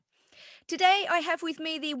Today I have with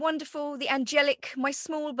me the wonderful, the angelic, my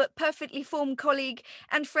small but perfectly formed colleague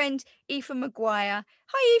and friend, Aoife Maguire.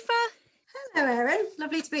 Hi, Aoife. Hello, Erin.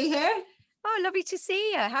 Lovely to be here. Oh, lovely to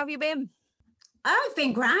see you. How have you been? I've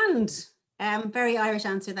been grand. Very Irish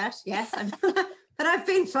answer that. Yes, but I've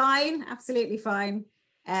been fine. Absolutely fine.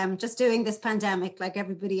 Just doing this pandemic like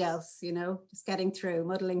everybody else, just getting through,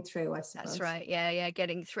 muddling through, I That's suppose. right. Yeah,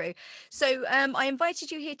 getting through. So I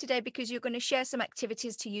invited you here today because you're going to share some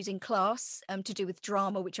activities to use in class to do with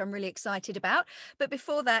drama, which I'm really excited about. But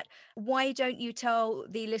before that, why don't you tell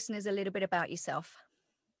the listeners a little bit about yourself?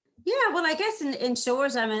 Yeah, well, I guess in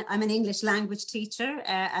short, I'm an English language teacher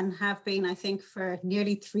and have been, I think, for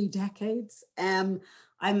nearly 3 decades. I'm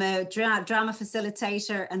a drama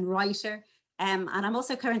facilitator and writer, and I'm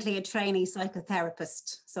also currently a trainee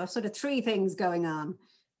psychotherapist. So I've sort of three things going on.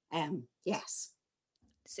 Yes.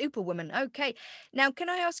 Superwoman. Okay. Now,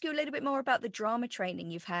 can I ask you a little bit more about the drama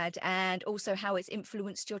training you've had and also how it's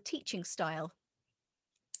influenced your teaching style?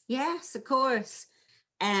 Yes, of course.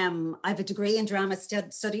 I have a degree in drama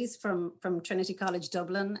studies from Trinity College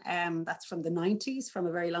Dublin. That's from the 90s, from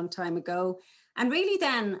a very long time ago. And really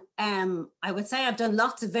then, I would say I've done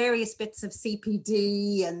lots of various bits of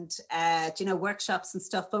CPD and, workshops and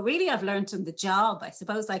stuff, but really I've learned on the job, I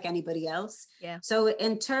suppose, like anybody else. Yeah. So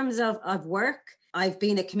in terms of work, I've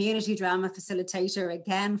been a community drama facilitator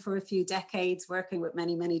again for a few decades, working with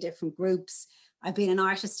many, many different groups. I've been an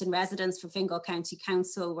artist in residence for Fingal County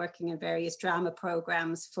Council, working in various drama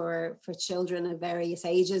programs for children of various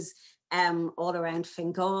ages all around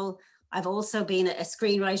Fingal. I've also been a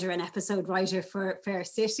screenwriter and episode writer for Fair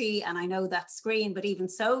City, and I know that screen, but even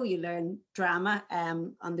so, you learn drama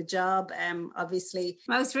on the job, obviously.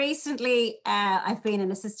 Most recently, I've been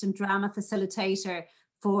an assistant drama facilitator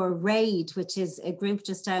for RAID, which is a group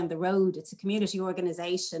just down the road. It's a community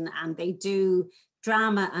organization, and they do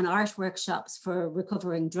drama and art workshops for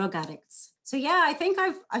recovering drug addicts. So yeah, I think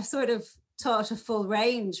I've sort of taught a full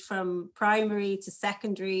range from primary to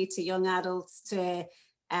secondary to young adults to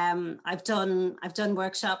I've done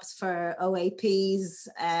workshops for OAPs.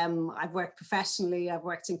 I've worked professionally. I've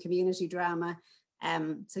worked in community drama.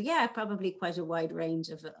 So yeah, probably quite a wide range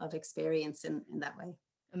of experience in that way.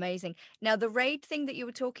 Amazing. Now, the raid thing that you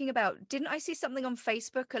were talking about, didn't I see something on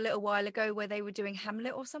Facebook a little while ago where they were doing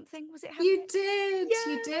Hamlet or something? Was it Hamlet? You did, you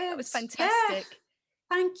Yeah, that did. was Yeah. fantastic.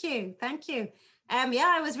 Thank you. Thank you.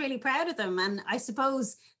 Yeah, I was really proud of them. And I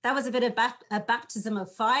suppose that was a bit of a baptism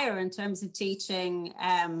of fire in terms of teaching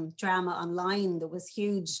drama online. There was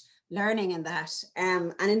huge learning in that.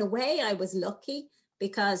 And in a way, I was lucky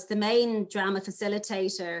because the main drama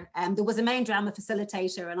facilitator, there was a main drama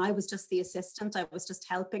facilitator and I was just the assistant. I was just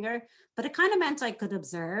helping her. But it kind of meant I could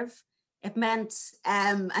observe. It meant,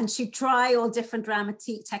 and she'd try all different drama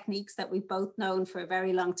techniques that we've both known for a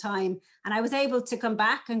very long time. And I was able to come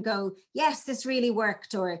back and go, yes, this really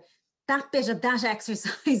worked, or that bit of that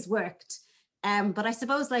exercise worked. But I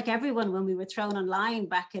suppose, like everyone, when we were thrown online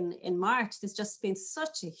back in March, there's just been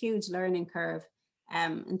such a huge learning curve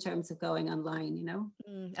in terms of going online.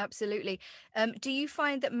 Absolutely. Do you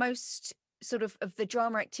find that most of the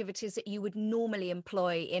drama activities that you would normally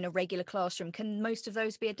employ in a regular classroom, can most of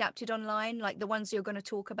those be adapted online, like the ones you're going to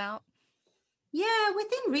talk about? Yeah,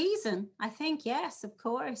 within reason, I think, yes, of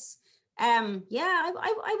course. Yeah,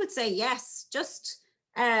 I would say yes. Just,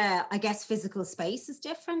 I guess physical space is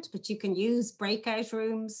different, but you can use breakout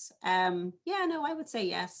rooms. Yeah, no, I would say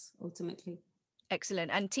yes, ultimately. Excellent.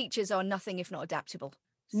 And teachers are nothing if not adaptable.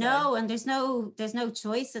 So, No, and there's no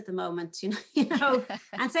choice at the moment,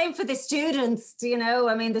 and same for the students,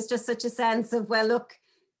 I mean, there's just such a sense of, well, look,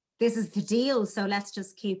 this is the deal, so let's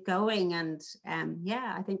just keep going. And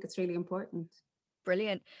yeah, I think it's really important.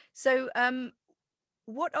 brilliant. So,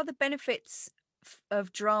 what are the benefits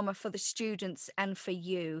of drama for the students and for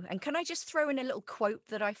you? And can I just throw in a little quote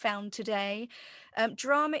that I found today?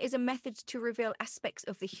 Drama is a method to reveal aspects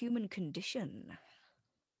of the human condition.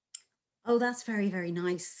 Oh, that's very, very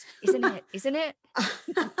nice. Isn't it? Isn't it?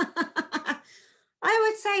 I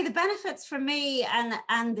would say the benefits for me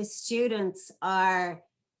and the students are,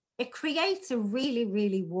 it creates a really,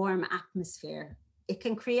 really warm atmosphere. It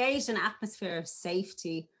can create an atmosphere of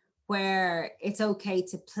safety where it's okay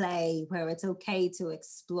to play, where it's okay to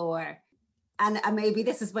explore. And maybe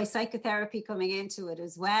this is my psychotherapy coming into it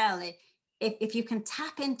as well. If you can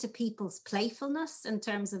tap into people's playfulness in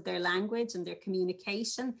terms of their language and their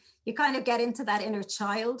communication, you kind of get into that inner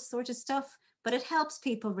child sort of stuff, but it helps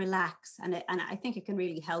people relax. And I think it can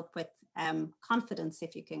really help with confidence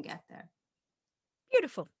if you can get there.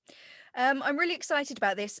 Beautiful. I'm really excited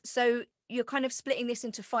about this. So, you're kind of splitting this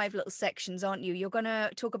into five little sections, aren't you? You're going to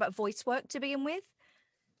talk about voice work to begin with.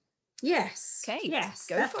 Yes, Okay, yes,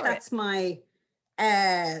 go for it. that's my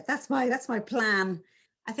plan.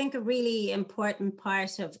 I think a really important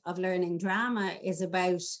part of learning drama is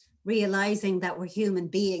about realizing that we're human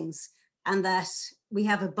beings and that we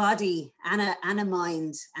have a body and a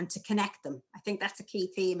mind, and to connect them. I think that's a key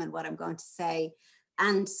theme in what I'm going to say.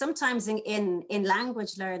 And sometimes in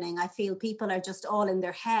language learning, I feel people are just all in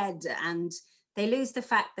their head, and they lose the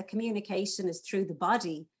fact that communication is through the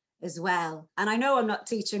body as well. And I know I'm not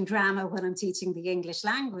teaching drama when I'm teaching the English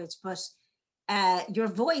language, but your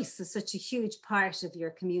voice is such a huge part of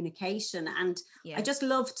your communication. And Yeah. I just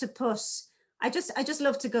love to put, I just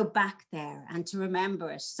love to go back there and to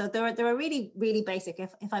remember it. So there are really, really basic,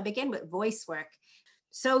 if I begin with voice work.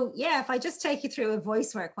 So yeah, if I just take you through a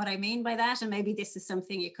voice work, what I mean by that, and maybe this is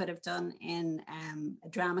something you could have done in a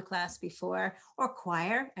drama class before, or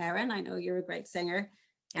choir. Erin, I know you're a great singer.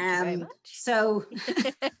 Thank you very much. So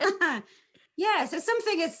yeah, so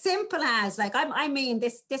something as simple as, like, I mean,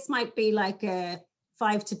 this might be like a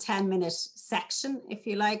 5 to 10 minute section, if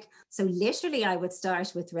you like. So literally I would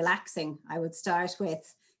start with relaxing. I would start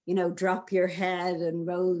with, drop your head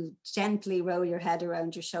and gently roll your head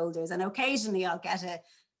around your shoulders. And occasionally I'll get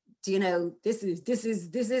this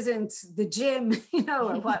isn't the gym,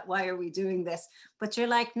 or why are we doing this? But you're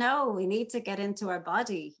like, no, we need to get into our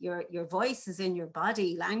body. Your voice is in your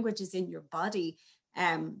body, language is in your body.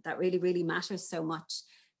 That really, really matters so much.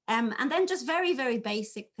 And then just very, very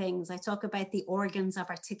basic things. I talk about the organs of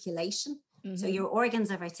articulation. Mm-hmm. So your organs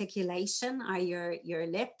of articulation are your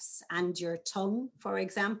lips and your tongue, for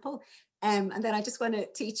example. And then I just want to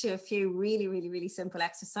teach you a few really, really, really simple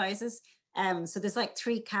exercises. So there's like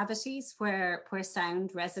 3 cavities where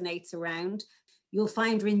sound resonates around. You'll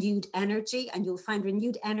find renewed energy, and you'll find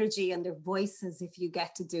renewed energy in their voices if you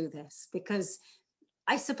get to do this, because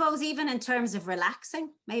I suppose even in terms of relaxing,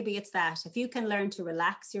 maybe it's that. If you can learn to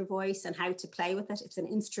relax your voice and how to play with it, it's an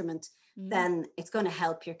instrument, then it's going to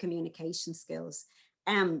help your communication skills.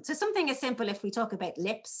 So something as simple, if we talk about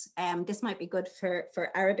lips, this might be good for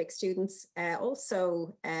Arabic students.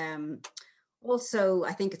 Also,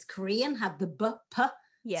 I think it's Korean, have the b, p.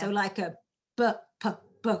 Yeah. So like a b, p,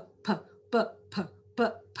 b, p, b, p, b,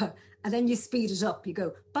 p. And then you speed it up. You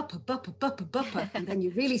go, b, p, b, p, b, p, b, p. And then you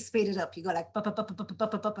really speed it up. You go like, b, p, b, p, b, p,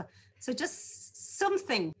 b, p, b. So just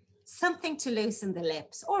something to loosen the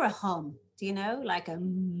lips, or a hum, like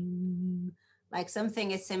like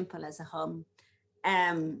something as simple as a hum.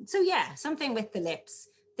 So yeah, something with the lips.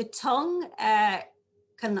 The tongue,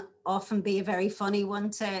 can often be a very funny one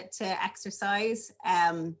to exercise.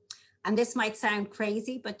 And this might sound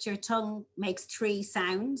crazy, but your tongue makes 3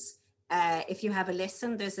 sounds. If you have a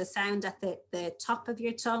listen, there's a sound at the top of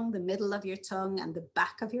your tongue, the middle of your tongue, and the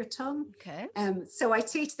back of your tongue. Okay. So I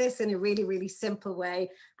teach this in a really, really simple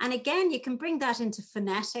way. And again, you can bring that into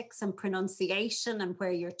phonetics and pronunciation, and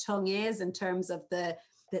where your tongue is in terms of the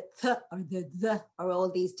th or the or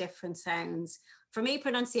all these different sounds. For me,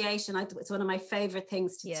 pronunciation, it's one of my favorite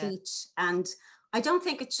things to teach. And I don't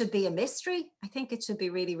think it should be a mystery. I think it should be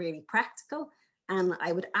really, really practical. And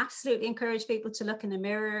I would absolutely encourage people to look in the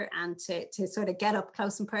mirror and to sort of get up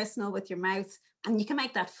close and personal with your mouth. And you can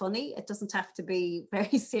make that funny. It doesn't have to be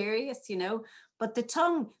very serious, But the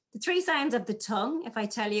tongue, the 3 sounds of the tongue, if I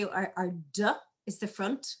tell you, are duh is the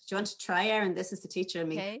front. Do you want to try, Erin? This is the teacher in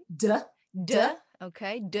me. Okay. Duh. Duh.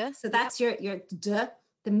 Okay. Duh. So that's your duh.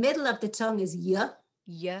 The middle of the tongue is yeah.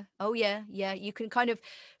 Yeah. Oh, yeah. Yeah. You can kind of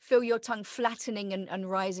feel your tongue flattening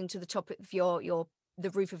and rising to the top of the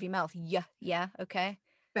roof of your mouth. Yeah. Yeah. Okay.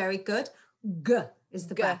 Very good. G is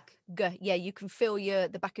the back. G. Yeah. You can feel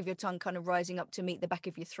the back of your tongue kind of rising up to meet the back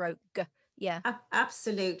of your throat. G. Yeah.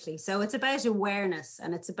 Absolutely. So it's about awareness,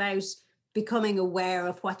 and it's about becoming aware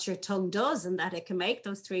of what your tongue does, and that it can make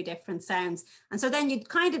those 3 different sounds. And so then you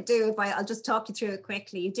kind of do, I'll just talk you through it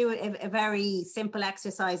quickly. You do a very simple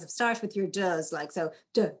exercise of start with your does, like so,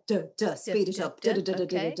 duh, duh, duh, speed it up, duh, duh, duh, duh,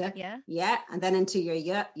 duh, duh, duh. Yeah. And then into your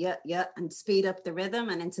yeah, and speed up the rhythm,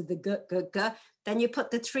 and into the g. Then you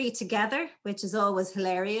put the 3 together, which is always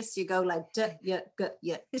hilarious. You go like duh, yeah, g,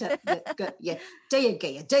 yeah, duh, yeah, g, yeah, duh,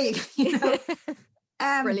 yeah, duh, yeah,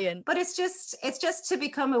 Brilliant. But it's just to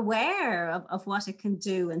become aware of what it can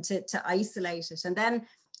do, and to isolate it. And then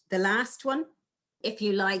the last one, if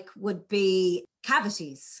you like, would be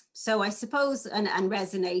cavities. So I suppose, and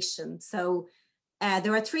resonation. So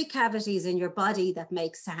there are 3 cavities in your body that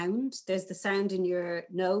make sound. There's the sound in your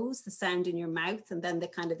nose, the sound in your mouth, and then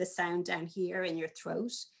the sound down here in your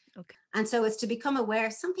throat. Okay. And so it's to become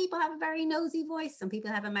aware. Some people have a very nosy voice, some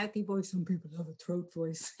people have a mouthy voice, some people have a throat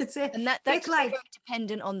voice. It's a And that bit could be like, very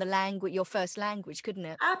dependent on the language, your first language, couldn't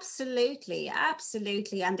it? absolutely,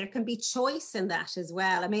 absolutely. And there can be choice in that as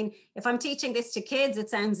well. I mean, if I'm teaching this to kids, it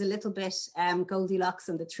sounds a little bit Goldilocks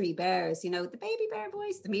and the Three Bears, you know, the baby bear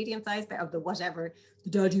voice, the medium-sized bear, or the whatever, the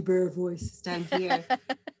daddy bear voice is down here.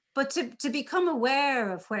 But to become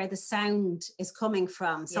aware of where the sound is coming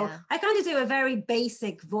from. So Yeah. I kind of do a very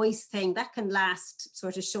basic voice thing that can last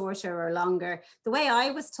sort of shorter or longer. The way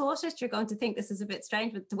I was taught it, you're going to think this is a bit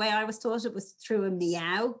strange, but the way I was taught it was through a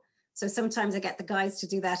meow. So sometimes I get the guys to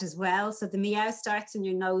do that as well. So the meow starts in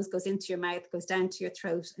your nose, goes into your mouth, goes down to your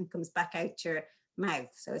throat, and comes back out your mouth.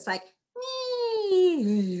 So it's like I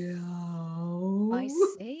meow.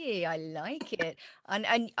 see. I like it.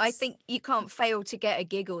 And I think you can't fail to get a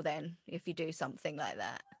giggle then if you do something like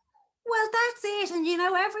that. Well, that's it. And you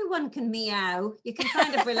know, everyone can meow. You can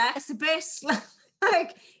kind of relax a bit.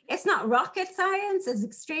 Like, it's not rocket science, it's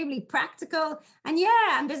extremely practical. And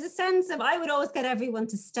yeah, and there's a sense of, I would always get everyone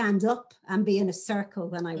to stand up and be in a circle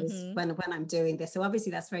when I was Hmm. when I'm doing this. So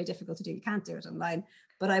obviously that's very difficult to do. You can't do it online.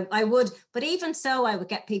 But I would, but even so, I would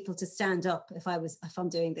get people to stand up if I'm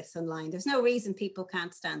doing this online. There's no reason people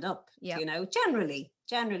can't stand up, Yeah. you know,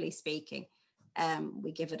 generally speaking.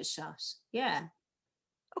 We give it a shot. Yeah.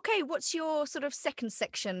 Okay, what's your sort of second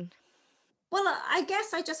section? Well, I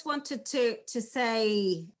guess I just wanted to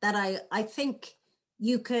say that I think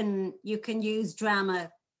you can use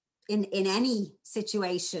drama in any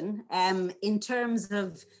situation. In terms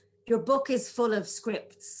of, your book is full of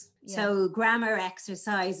scripts, Yeah. so grammar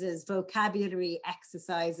exercises, vocabulary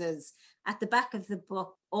exercises. At the back of the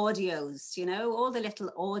book, audios. You know, all the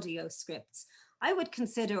little audio scripts. I would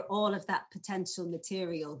consider all of that potential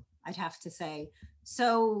material, I'd have to say.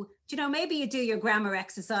 So, you know, maybe you do your grammar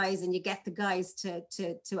exercise and you get the guys to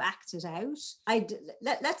act it out.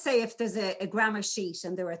 Let's say if there's a grammar sheet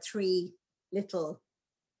and there are little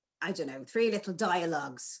three little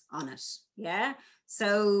dialogues on it. Yeah.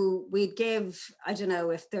 So we'd give, I don't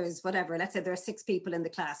know, if there's whatever, let's say there are 6 people in the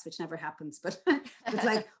class, which never happens, but it's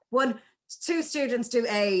like two students do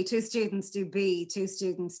A, 2 students do B, 2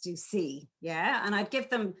 students do C. Yeah. And I'd give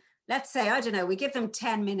them, let's say, I don't know, we give them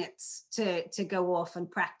 10 minutes to go off and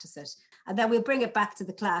practice it. And then we'll bring it back to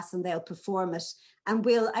the class and they'll perform it. And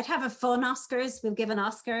I'd have a fun Oscars. We'll give an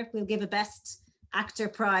Oscar. We'll give a best actor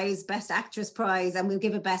prize, best actress prize, and we'll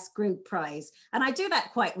give a best group prize. And I do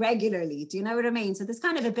that quite regularly. Do you know what I mean? So there's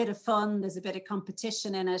kind of a bit of fun. There's a bit of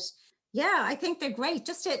competition in it. Yeah, I think they're great.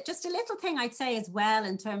 Just a little thing I'd say as well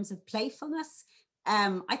in terms of playfulness.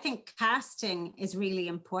 I think casting is really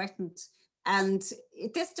important. And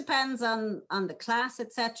this depends on the class,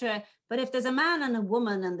 etc. But if there's a man and a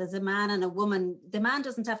woman and there's a man and a woman, the man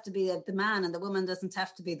doesn't have to be the man and the woman doesn't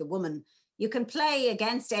have to be the woman. You can play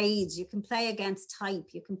against age, you can play against type,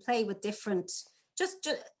 you can play with different,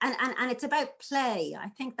 and it's about play. I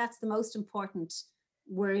think that's the most important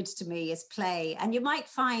word to me, is play. And you might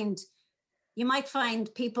find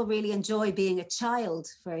people really enjoy being a child,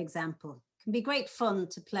 for example. It can be great fun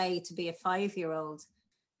to play to be a 5-year-old.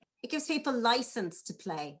 It gives people license to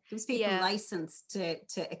play, gives people Yeah. license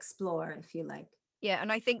to explore, if you like. Yeah,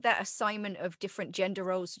 and I think that assignment of different gender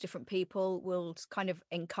roles to different people will kind of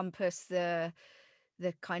encompass the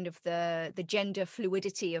kind of the gender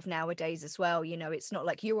fluidity of nowadays as well. You know, it's not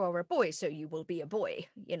like you are a boy, so you will be a boy,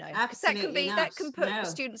 you know, because Absolutely that not. can put No.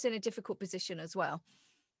 students in a difficult position as well.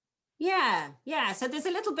 Yeah. So there's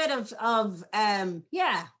a little bit of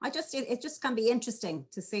yeah. It just can be interesting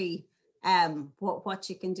to see what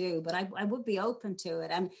you can do. But I would be open to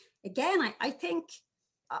it. And again, I think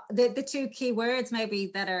the 2 key words maybe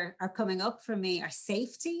that are coming up for me are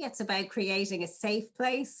safety. It's about creating a safe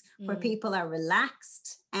place where people are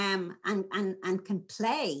relaxed and can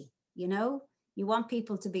play. You know, you want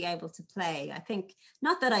people to be able to play. I think,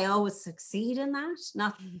 not that I always succeed in that,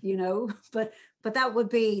 not, you know, but that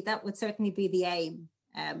would certainly be the aim.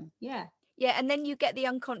 Yeah. Yeah, and then you get the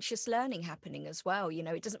unconscious learning happening as well. You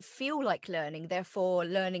know, it doesn't feel like learning, therefore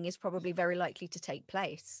learning is probably very likely to take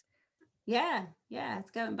place. Yeah.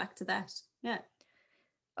 It's going back to that. Yeah.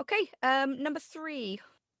 Okay, number 3.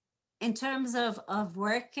 In terms of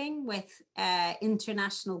working with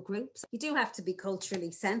international groups, you do have to be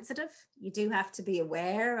culturally sensitive. You do have to be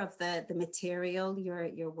aware of the material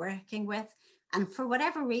you're working with. And for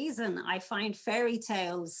whatever reason, I find fairy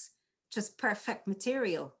tales just perfect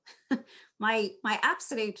material. My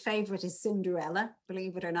absolute favorite is Cinderella,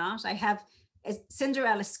 believe it or not. I have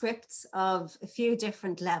Cinderella scripts of a few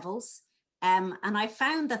different levels. And I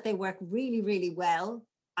found that they work really, really well,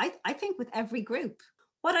 I think, with every group.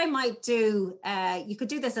 what I might do, you could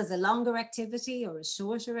do this as a longer activity or a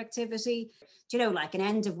shorter activity, like an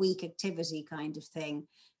end of week activity kind of thing.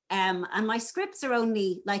 And my scripts are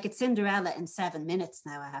only like it's Cinderella in 7 minutes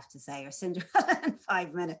now, I have to say, or Cinderella in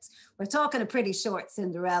 5 minutes. We're talking a pretty short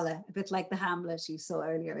Cinderella, a bit like the Hamlet you saw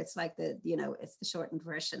earlier. It's like it's the shortened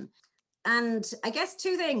version. And I guess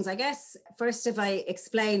two things. I guess first, if I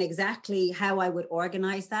explain exactly how I would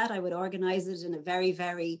organize that, I would organize it in a very,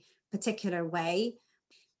 very particular way.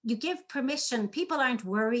 You give permission. People aren't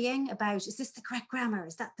worrying about, is this the correct grammar?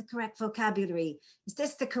 Is that the correct vocabulary? Is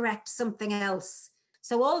this the correct something else?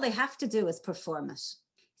 So all they have to do is perform it.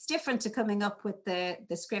 It's different to coming up with the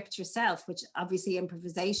script yourself, which obviously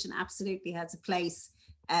improvisation absolutely has a place,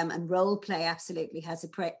 and role play absolutely has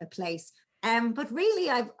a place. But really,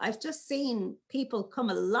 I've just seen people come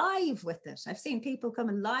alive with it. I've seen people come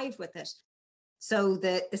alive with it. So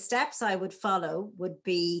the steps I would follow would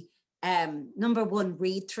be, number one,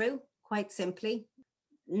 read through, quite simply.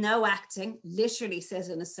 No acting, literally sit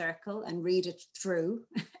in a circle and read it through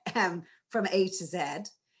from A to Z.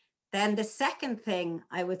 Then the second thing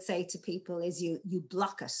I would say to people is you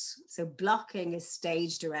block it. So blocking is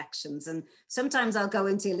stage directions. And sometimes I'll go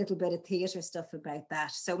into a little bit of theatre stuff about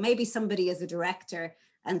that. So maybe somebody is a director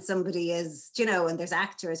and somebody is, and there's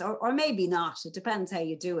actors, or maybe not. It depends how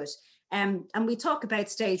you do it. And we talk about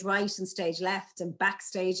stage right and stage left and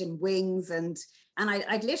backstage and wings. And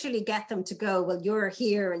I'd literally get them to go, well, you're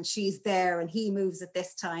here and she's there and he moves at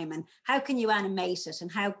this time. And how can you animate it?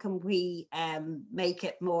 And how can we make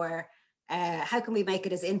it more, how can we make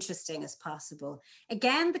it as interesting as possible?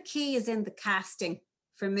 Again, the key is in the casting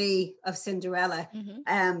for me of Cinderella.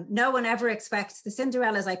 Mm-hmm. No one ever expects, the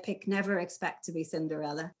Cinderellas I pick never expect to be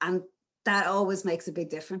Cinderella. And that always makes a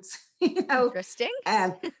big difference. Interesting.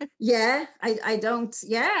 Yeah, I don't,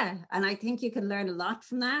 yeah. And I think you can learn a lot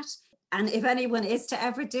from that. And if anyone is to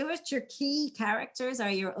ever do it, your key characters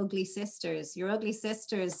are your ugly sisters. Your ugly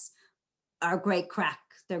sisters are great crack.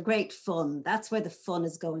 They're great fun. That's where the fun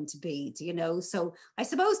is going to be, So I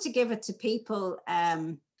suppose to give it to people,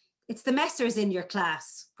 it's the messers in your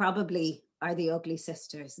class probably are the ugly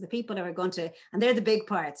sisters. The people that are going to, and they're the big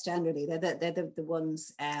parts generally. They're the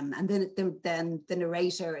ones, and then the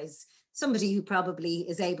narrator is somebody who probably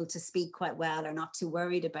is able to speak quite well or not too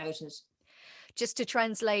worried about it. Just to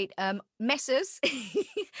translate, messers,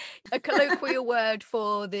 a colloquial word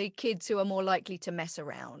for the kids who are more likely to mess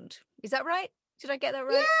around. Is that right? Did I get that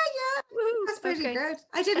right? Yeah. Woo-hoo. That's pretty good.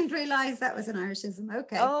 I didn't realize that was an Irishism.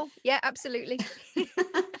 Okay. Oh, yeah, absolutely.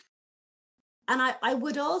 And I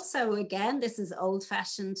would also, again, this is old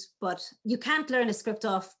fashioned, but you can't learn a script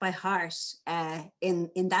off by heart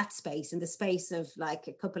in that space, in the space of like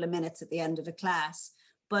a couple of minutes at the end of a class.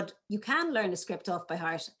 But you can learn a script off by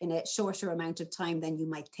heart in a shorter amount of time than you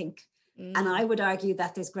might think. And I would argue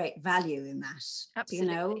that there's great value in that.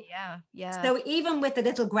 Absolutely, yeah. So even with the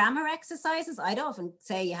little grammar exercises, I'd often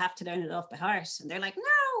say you have to learn it off by heart. And they're like,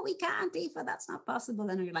 no, we can't, Aoife, that's not possible.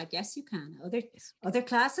 And you're like, yes, you can. Other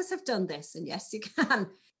classes have done this, and yes, you can.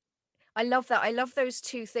 I love that. I love those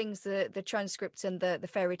two things, the transcripts and the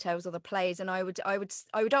fairy tales or the plays. And I would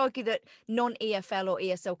argue that non-EFL or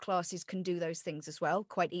ESL classes can do those things as well,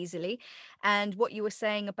 quite easily. And what you were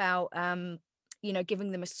saying about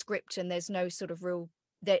giving them a script and there's no sort of real,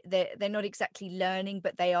 they're not exactly learning,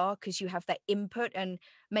 but they are, because you have that input, and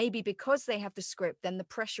maybe because they have the script, then the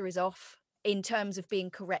pressure is off in terms of being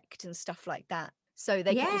correct and stuff like that. So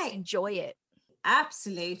they can just enjoy it.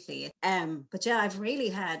 Absolutely. But yeah, I've really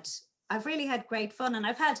had great fun. And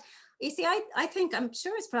I've had, you see, I think, I'm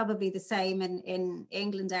sure it's probably the same in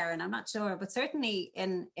England, Erin, I'm not sure, but certainly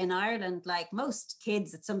in Ireland, like most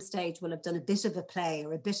kids at some stage will have done a bit of a play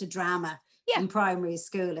or a bit of drama in primary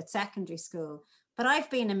school, at secondary school. But I've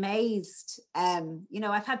been amazed,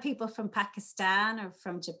 I've had people from Pakistan or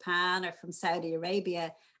from Japan or from Saudi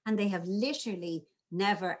Arabia, and they have literally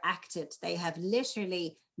never acted. They have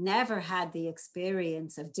literally never had the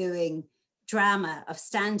experience of doing drama, of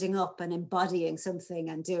standing up and embodying something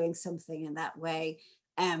and doing something in that way.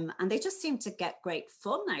 And they just seem to get great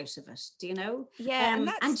fun out of it, do you know? Yeah, and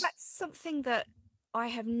that's something that I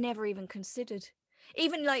have never even considered.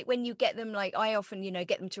 Even like when you get them, like I often,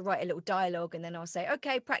 get them to write a little dialogue, and then I'll say,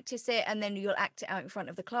 okay, practice it, and then you'll act it out in front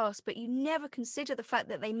of the class. But you never consider the fact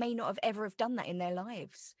that they may not have ever have done that in their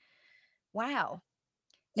lives. Wow.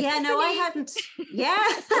 Yeah, no, I hadn't. Yeah,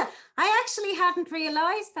 I actually hadn't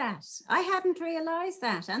realized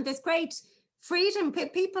that. And there's great freedom.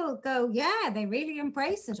 People go, yeah, they really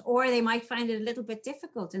embrace it, or they might find it a little bit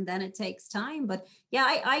difficult, and then it takes time. But yeah,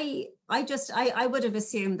 I would have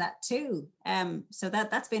assumed that too. So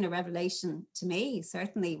that's been a revelation to me,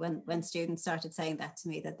 certainly when students started saying that to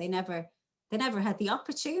me, that they never had the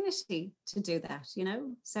opportunity to do that, you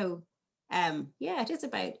know. So yeah, it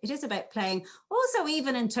is about playing. Also,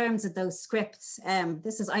 even in terms of those scripts,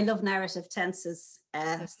 I love narrative tenses.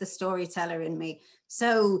 It's the storyteller in me.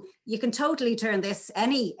 So you can totally turn this,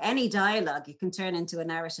 any dialogue, you can turn into a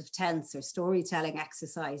narrative tense or storytelling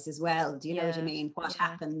exercise as well. Do you know what I mean? What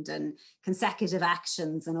happened, and consecutive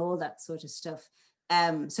actions and all that sort of stuff.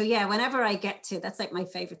 So yeah, whenever I get to, that's like my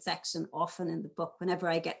favorite section often in the book, whenever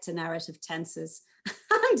I get to narrative tenses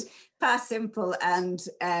and past simple and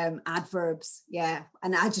adverbs, yeah,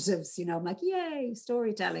 and adjectives, you know, I'm like, yay,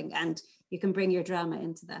 storytelling. And you can bring your drama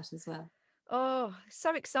into that as well. Oh,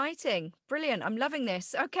 so exciting. Brilliant. I'm loving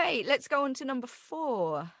this. Okay, let's go on to number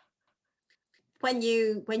 4. When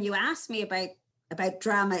you asked me about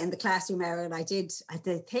drama in the classroom, Erin, I did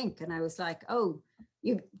think, and I was like, oh,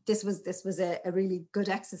 this was a really good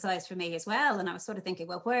exercise for me as well. And I was sort of thinking,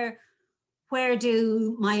 well, where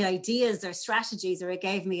do my ideas or strategies, or it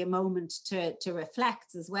gave me a moment to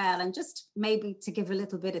reflect as well, and just maybe to give a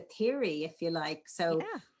little bit of theory, if you like. So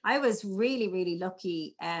I was really, really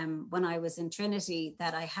lucky when I was in Trinity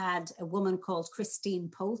that I had a woman called Christine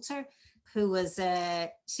Poulter, who was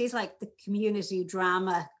she's like the community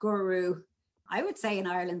drama guru, I would say, in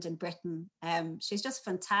Ireland and Britain. She's just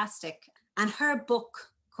fantastic. And her book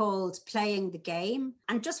called Playing the Game.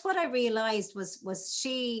 And just what I realized was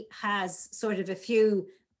she has sort of a few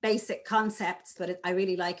basic concepts, but I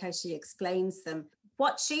really like how she explains them.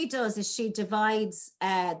 What she does is she divides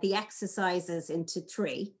the exercises into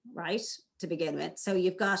 3, right, to begin with. So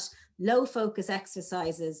you've got low focus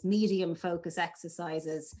exercises, medium focus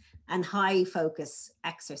exercises, and high focus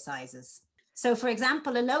exercises. So for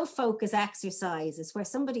example, a low focus exercise is where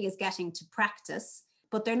somebody is getting to practice,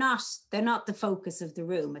 but they're not the focus of the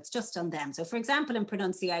room. It's just on them. So for example, in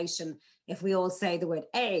pronunciation, if we all say the word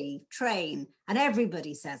train, and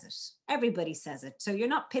everybody says it. So you're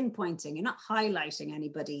not pinpointing, you're not highlighting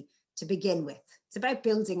anybody to begin with. It's about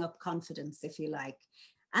building up confidence, if you like.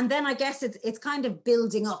 And then I guess it's kind of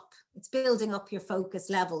building up. It's building up your focus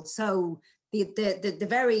level. So the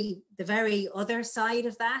very other side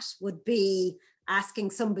of that would be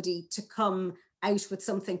asking somebody to come out with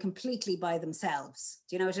something completely by themselves.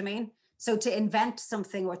 Do you know what I mean? So to invent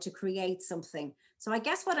something or to create something. So I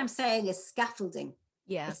guess what I'm saying is scaffolding.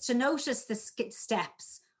 Yeah. It's to notice the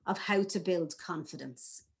steps of how to build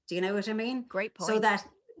confidence. Do you know what I mean? Great point. So that,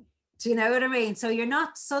 do you know what I mean? So you're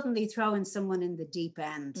not suddenly throwing someone in the deep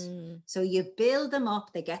end. So you build them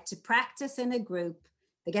up. They get to practice in a group.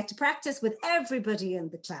 They get to practice with everybody in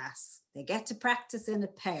the class. They get to practice in a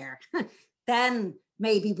pair. Then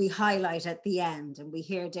maybe we highlight at the end and we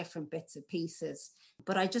hear different bits and pieces.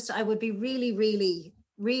 But I would be really, really,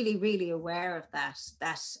 really, really aware of that.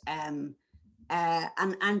 And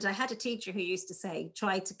I had a teacher who used to say,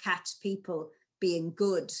 try to catch people being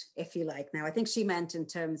good, if you like. Now, I think she meant in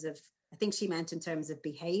terms of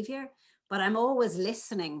behavior, but I'm always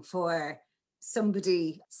listening for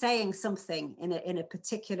somebody saying something in a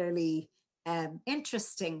particularly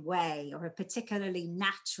interesting way, or a particularly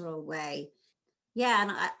natural way. Yeah,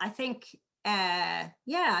 and I think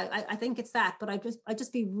I think it's that. But I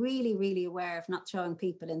just be really, really aware of not throwing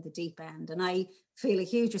people in the deep end. And I feel a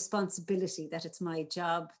huge responsibility that it's my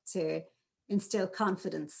job to instill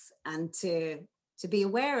confidence and to be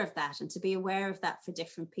aware of that, and to be aware of that for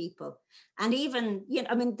different people. And even, you know,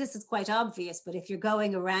 I mean, this is quite obvious, but if you're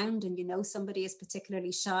going around and you know somebody is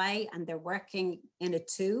particularly shy and they're working in a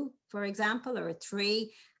 2, for example, or a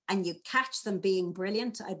 3, and you catch them being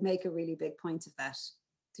brilliant, I'd make a really big point of that.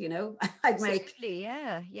 You know, Absolutely,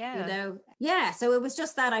 yeah. You know, yeah. So it was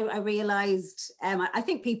just that I realized, I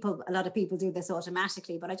think a lot of people do this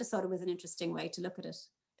automatically, but I just thought it was an interesting way to look at it.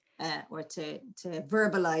 Or to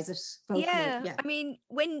verbalize it. Yeah. I mean,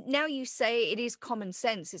 when now you say it is common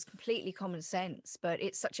sense, it's completely common sense, but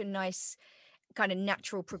it's such a nice kind of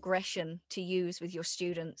natural progression to use with your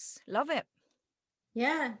students. Love it.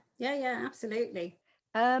 Yeah, absolutely.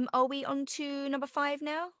 Are we on to number 5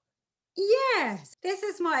 now? Yes, this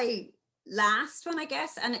is my last one, I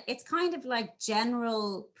guess, and it's kind of like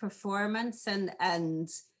general performance and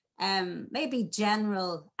maybe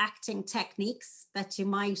general acting techniques that you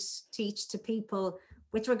might teach to people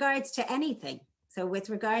with regards to anything.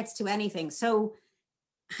 So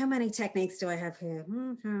how many techniques do I have here?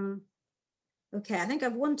 Okay, I think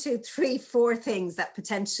I've 1, 2, 3, 4 things that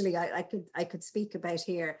potentially I could speak about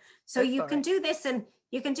here. So you can do this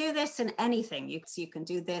You can do this in anything. You can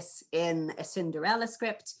do this in a Cinderella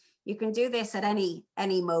script. You can do this at any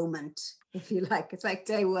moment, if you like. It's like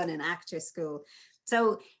day one in actor school.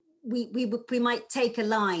 So we might take a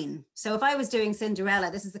line. So if I was doing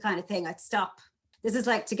Cinderella, this is the kind of thing I'd stop. This is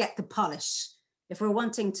like to get the polish. If we're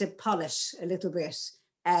wanting to polish a little bit,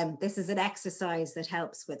 this is an exercise that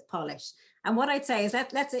helps with polish. And what I'd say is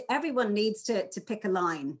everyone needs to pick a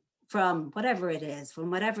line from whatever it is,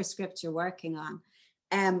 from whatever script you're working on.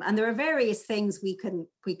 And there are various things we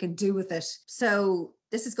can do with it. So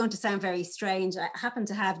this is going to sound very strange. I happen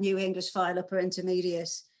to have New English File Upper Intermediate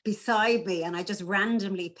beside me, and I just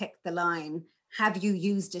randomly picked the line, have you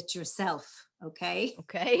used it yourself? Okay.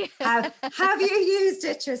 have you used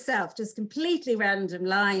it yourself? Just completely random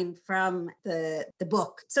line from the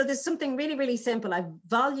book. So there's something really, really simple. I've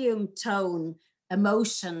volume, tone,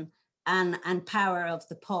 emotion, and power of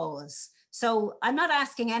the pause. So I'm not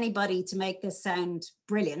asking anybody to make this sound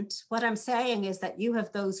brilliant. What I'm saying is that you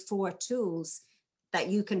have those 4 tools that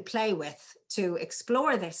you can play with to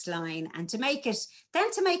explore this line and to make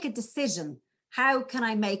a decision. How can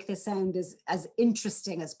I make this sound as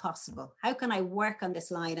interesting as possible? How can I work on this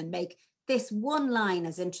line and make this one line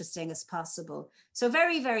as interesting as possible? So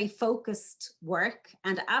very, very focused work,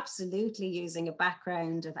 and absolutely using a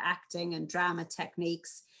background of acting and drama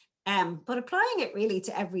techniques, but applying it really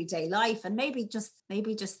to everyday life, and maybe just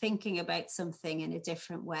thinking about something in a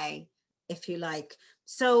different way, if you like.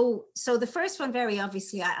 So the first one, very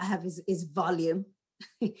obviously, I have is volume.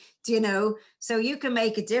 Do you know? So you can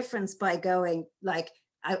make a difference by going like,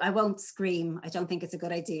 I won't scream. I don't think it's a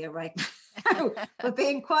good idea right now, but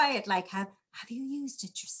being quiet, like, have you used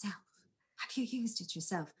it yourself? Have you used it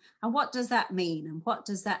yourself? And what does that mean? And what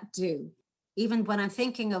does that do? Even when I'm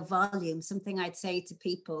thinking of volume, something I'd say to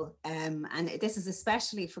people, and this is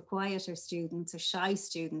especially for quieter students or shy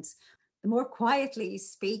students, the more quietly you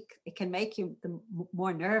speak, it can make you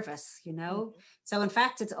more nervous, you know? Mm-hmm. So in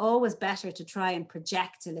fact, it's always better to try and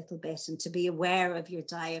project a little bit and to be aware of your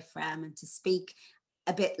diaphragm and to speak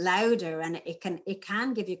a bit louder. And it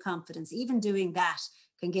can give you confidence. Even doing that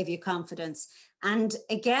can give you confidence. And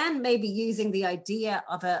again, maybe using the idea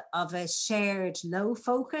of a shared low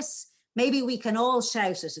focus. Maybe we can all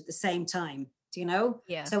shout it at the same time. Do you know?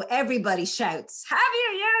 Yeah. So everybody shouts, have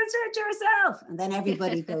you used it yourself? And then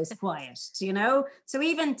everybody goes quiet, do you know? So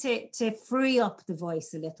even to free up the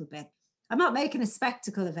voice a little bit. I'm not making a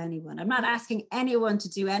spectacle of anyone. I'm not asking anyone to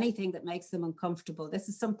do anything that makes them uncomfortable. This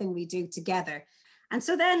is something we do together. And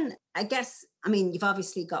so then I guess, I mean, you've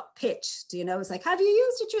obviously got pitch, do you know? It's like, have you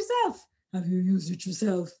used it yourself? Have you used it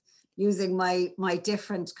yourself? Using my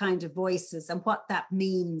different kind of voices and what that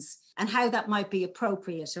means and how that might be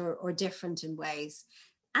appropriate or different in ways.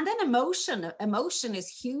 And then emotion is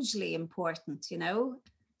hugely important, you know.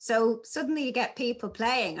 So suddenly you get people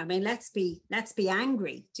playing. I mean, let's be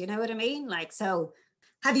angry. Do you know what I mean? Like, so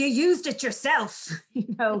have you used it yourself?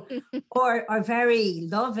 You know, or very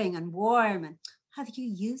loving and warm. And have you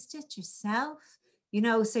used it yourself? You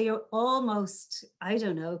know, so you're almost, I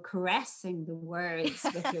don't know, caressing the words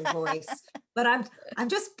with your voice. But I'm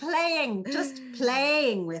just playing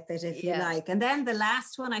with it, if you like. And then the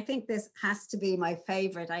last one, I think this has to be my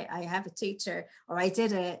favorite. I have a teacher, or I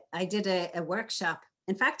did a workshop.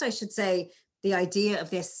 In fact, I should say the idea of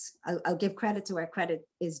this, I'll give credit to where credit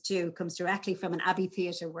is due, comes directly from an Abbey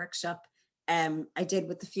Theatre workshop I did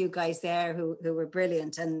with the few guys there who were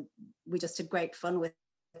brilliant. And we just had great fun with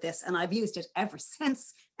this, and I've used it ever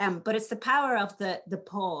since. But it's the power of the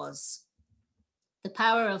pause. The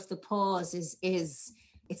power of the pause is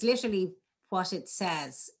it's literally what it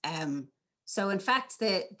says. So in fact,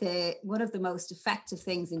 the one of the most effective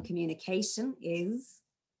things in communication is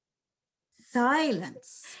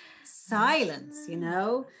silence. Silence, you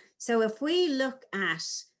know. So if we look at,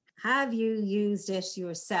 have you used it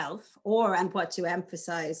yourself, and what you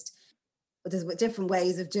emphasized, there's different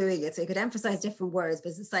ways of doing it. So you could emphasize different words,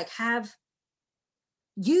 but it's like, have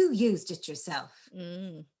you used it yourself?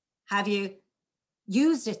 Mm. Have you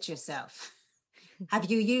used it yourself? Have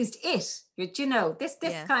you used it? You know, this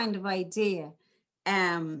kind of idea.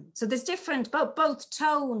 So there's different, both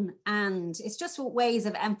tone and it's just ways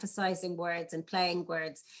of emphasizing words and playing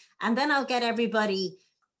words. And then I'll get everybody,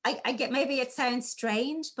 I get, maybe it sounds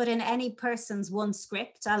strange, but in any person's one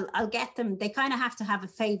script, I'll get them, they kind of have to have a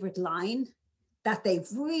favorite line that they've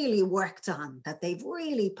really worked on, that they've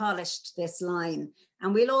really polished this line.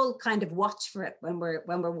 And we'll all kind of watch for it when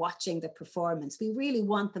we're watching the performance. We really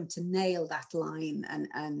want them to nail that line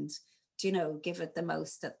and you know, give it the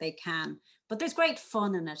most that they can. But there's great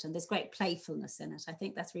fun in it and there's great playfulness in it. I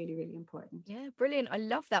think that's really, really important. Yeah, brilliant. I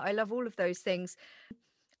love that. I love all of those things.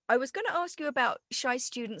 I was going to ask you about shy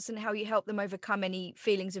students and how you help them overcome any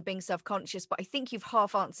feelings of being self-conscious, but I think you've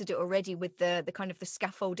half answered it already with the kind of the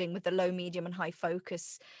scaffolding with the low, medium, and high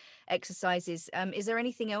focus exercises. Is there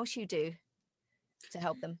anything else you do to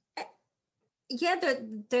help them? Yeah,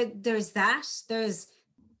 there's that.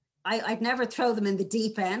 I'd never throw them in the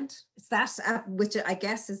deep end. It's that, which I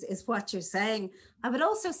guess is what you're saying. I would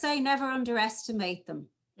also say never underestimate them.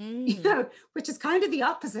 Which is kind of the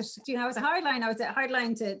opposite. As a hardline, I was a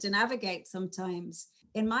hardline to navigate sometimes.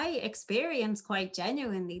 In my experience, quite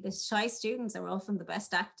genuinely, the shy students are often the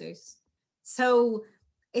best actors. So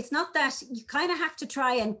it's not that you kind of have to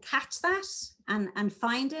try and catch that and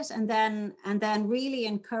find it and then really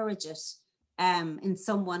encourage it in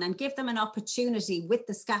someone and give them an opportunity with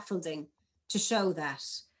the scaffolding to show that.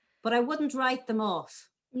 But I wouldn't write them off.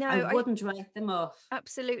 No, I wouldn't write them off.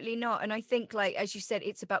 Absolutely not. And I think, like, as you said,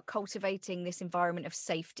 it's about cultivating this environment of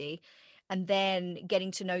safety and then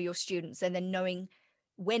getting to know your students and then knowing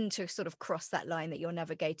when to sort of cross that line that you're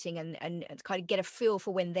navigating and kind of get a feel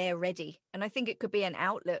for when they're ready. And I think it could be an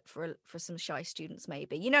outlet for some shy students,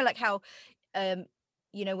 maybe. Like how um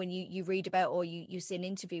when you read about or you see an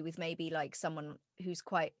interview with maybe like someone who's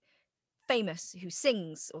quite famous, who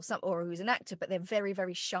sings or who's an actor, but they're very,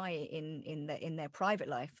 very shy in their private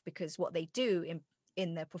life, because what they do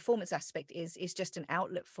in their performance aspect is just an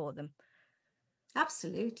outlet for them.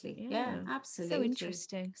 Absolutely. Yeah, absolutely.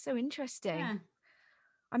 So interesting. Yeah.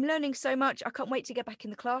 I'm learning so much. I can't wait to get back in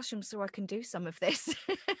the classroom so I can do some of this.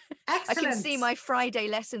 Excellent. I can see my Friday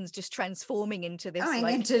lessons just transforming into this.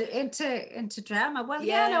 Into drama. Well,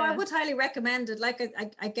 no, I would highly recommend it. Like,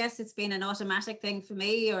 I guess it's been an automatic thing for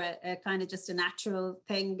me, or a kind of just a natural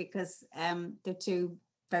thing, because they're two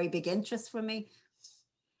very big interests for me.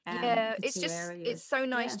 It's so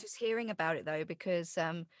nice just hearing about it though, because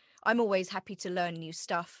I'm always happy to learn new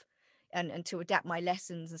stuff and to adapt my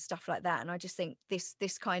lessons and stuff like that. And I just think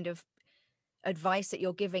this kind of advice that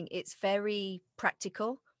you're giving, it's very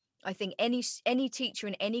practical. I think any teacher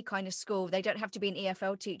in any kind of school, they don't have to be an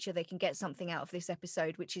EFL teacher, they can get something out of this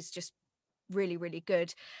episode, which is just really, really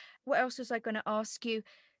good. What else was I going to ask you?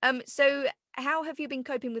 So how have you been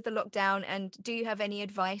coping with the lockdown, and do you have any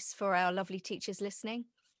advice for our lovely teachers listening?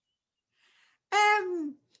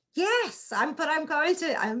 Yes, I'm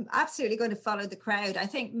absolutely going to follow the crowd. I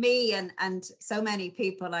think me and so many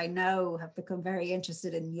people I know have become very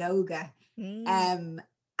interested in yoga.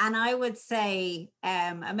 And I would say,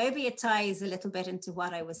 and maybe it ties a little bit into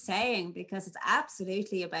what I was saying, because it's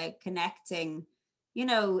absolutely about connecting.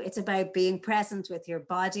 It's about being present with your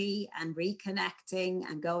body and reconnecting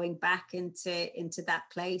and going back into that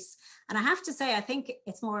place. And I have to say, I think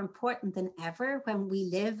it's more important than ever when we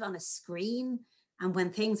live on a screen and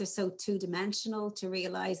when things are so two-dimensional, to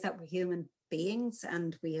realize that we're human beings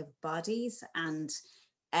and we have bodies. And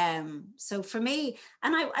so for me,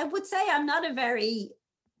 and I would say I'm not a very,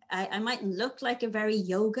 I mightn't look like a very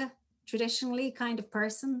yoga traditionally kind of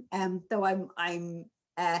person, though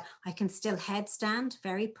I can still headstand.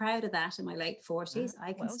 Very proud of that in my late 40s.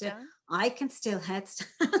 I can still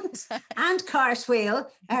headstand and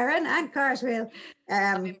cartwheel, Erin, and cartwheel.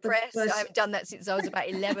 I'm impressed. I haven't done that since I was about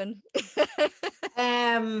 11.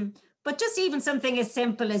 But just even something as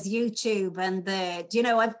simple as YouTube and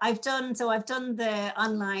I've done the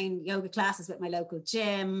online yoga classes with my local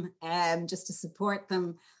gym, just to support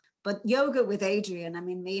them. But yoga with Adriene, I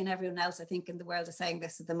mean, me and everyone else, I think, in the world is saying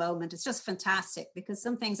this at the moment. It's just fantastic, because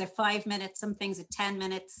some things are 5 minutes, some things are 10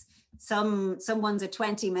 minutes, some ones are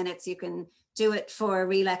 20 minutes. You can do it for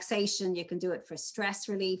relaxation, you can do it for stress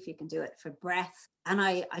relief, you can do it for breath. And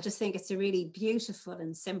I just think it's a really beautiful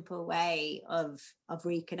and simple way of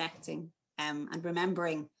reconnecting and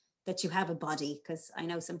remembering that you have a body, because I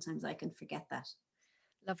know sometimes I can forget that.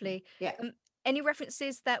 Lovely. Yeah. Any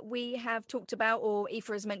references that we have talked about or Aoife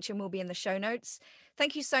has mentioned will be in the show notes.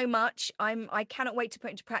 Thank you so much. I cannot wait to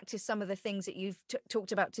put into practice some of the things that you've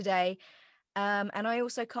talked about today. And I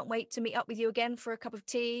also can't wait to meet up with you again for a cup of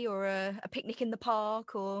tea or a picnic in the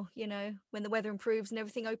park, or, when the weather improves and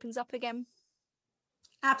everything opens up again.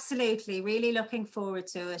 Absolutely. Really looking forward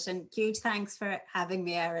to it. And huge thanks for having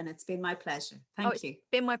me, Erin. It's been my pleasure. Thank you.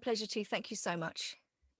 It's been my pleasure too. Thank you so much.